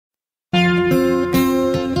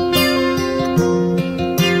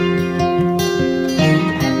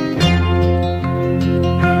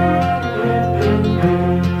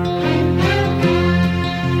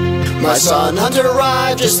son Hunter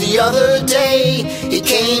arrived just the other day. He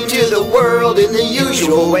came to the world in the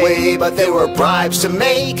usual way, but there were bribes to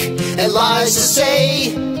make and lies to say.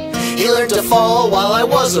 He learned to fall while I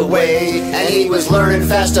was away, and he was learning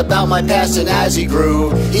fast about my past. And as he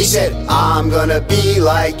grew, he said, I'm gonna be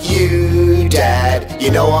like you, Dad.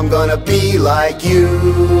 You know I'm gonna be like you.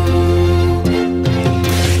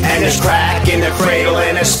 And there's crack in the cradle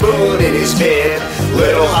and a spoon in his bib.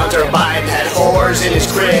 Little Hunter Biden had whores in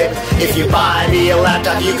his crib. If you buy me a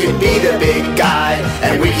laptop, you can be the big guy,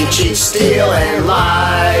 and we can cheat, steal, and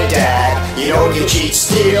lie, Dad. You know we can cheat,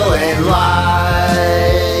 steal, and lie.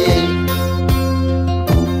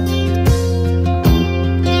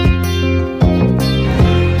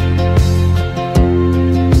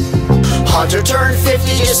 Hunter turned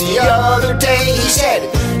 50 just the other day. He said,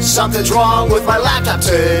 something's wrong with my laptop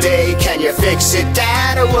today. Can you fix it,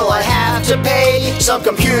 Dad, or will I have to pay some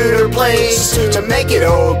computer place to make it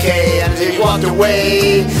okay? And he walked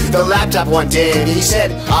away. The laptop one did. He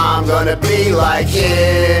said, I'm gonna be like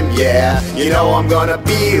him. Yeah, you know I'm gonna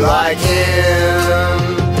be like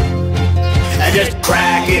him. And there's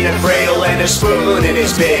crack in the cradle and a spoon in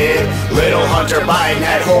his bib. Little Hunter Biden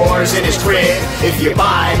had whores in his crib. If you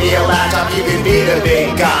buy me a laptop, you can be the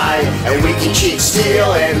big guy, and we can cheat,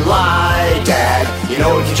 steal, and lie, Dad. You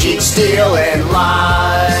know we can cheat, steal, and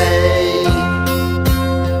lie.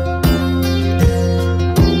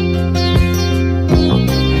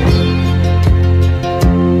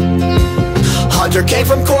 Hunter came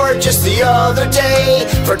from court just the other day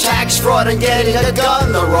for tax fraud and getting a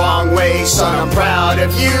gun the wrong way. Son, I'm proud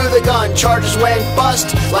of you. The gun charges went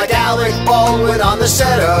bust like Alec Baldwin on the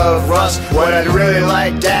set of Rust. What I'd really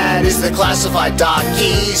like, Dad, is the classified doc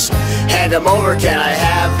keys. Hand them over, can I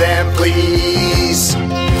have them, please?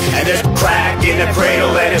 And there's crack in the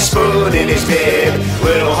cradle and a spoon in his bib.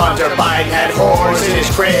 Little Hunter Biden had whores in his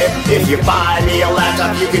crib. If you buy me a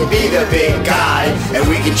laptop, you can be the big guy, and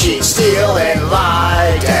we can cheat, steal, and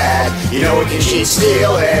lie, Dad. You know we can cheat,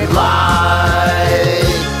 steal, and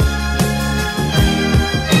lie.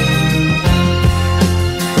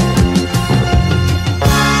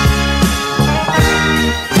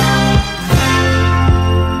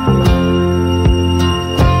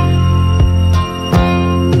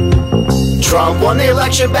 Trump won the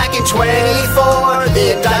election back in 24.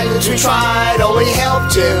 The indictments we tried only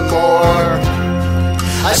helped him more.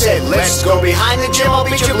 I said, let's go behind the gym, I'll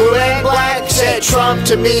beat you blue and black. Said Trump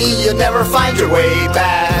to me, you'll never find your way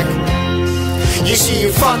back. You see,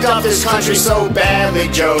 you fucked up this country so badly,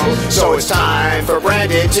 Joe. So it's time for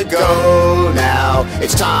Brandon to go now.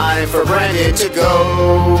 It's time for Brandon to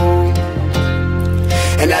go.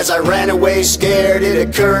 And as I ran away scared, it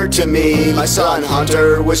occurred to me, my son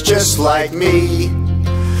Hunter was just like me,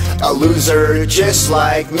 a loser just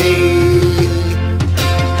like me.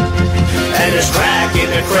 And there's crack in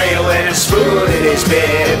the cradle and a spoon in his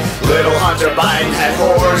bib. Little Hunter Biden had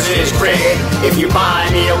whores in his crib. If you buy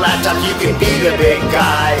me a laptop, you can be the big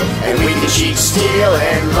guy, and we can cheat, steal,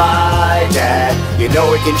 and lie, Dad. You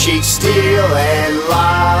know we can cheat, steal, and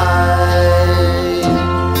lie.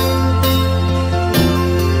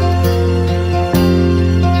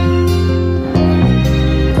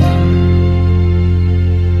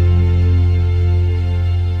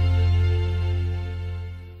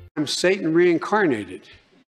 I'm Satan reincarnated.